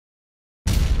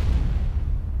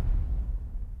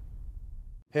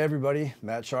Hey everybody,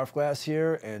 Matt Scharfglass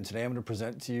here, and today I'm going to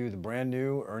present to you the brand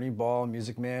new Ernie Ball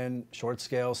Music Man short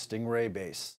scale StingRay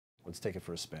bass. Let's take it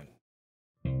for a spin.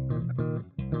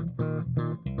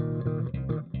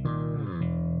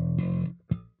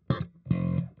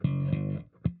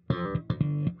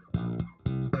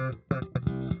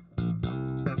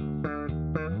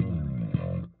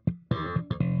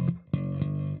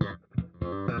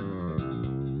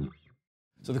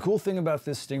 So the cool thing about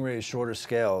this StingRay's shorter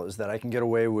scale is that I can get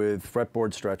away with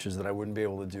fretboard stretches that I wouldn't be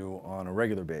able to do on a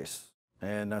regular bass.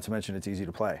 And not to mention it's easy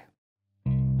to play.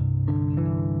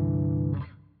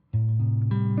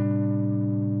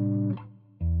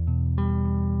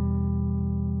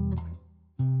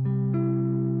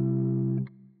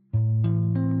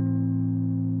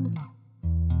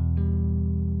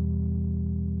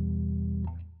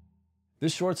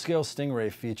 This short scale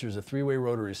StingRay features a 3-way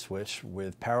rotary switch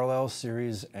with parallel,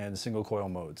 series, and single coil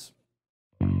modes.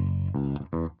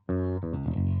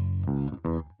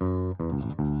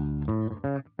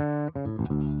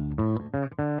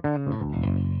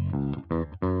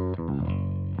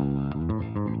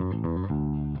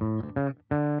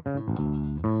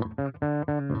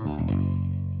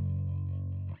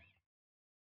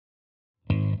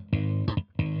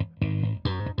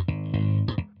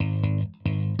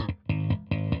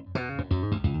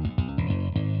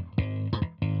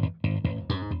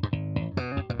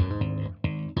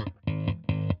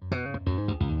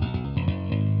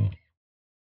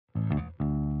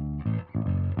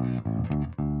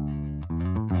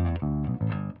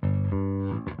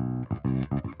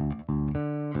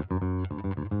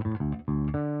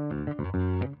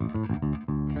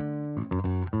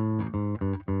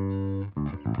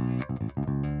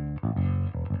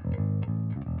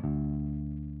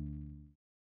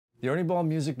 The Ernie Ball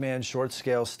Music Man short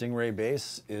scale StingRay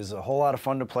bass is a whole lot of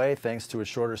fun to play thanks to its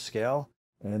shorter scale,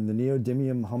 and the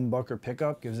neodymium humbucker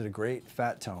pickup gives it a great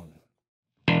fat tone.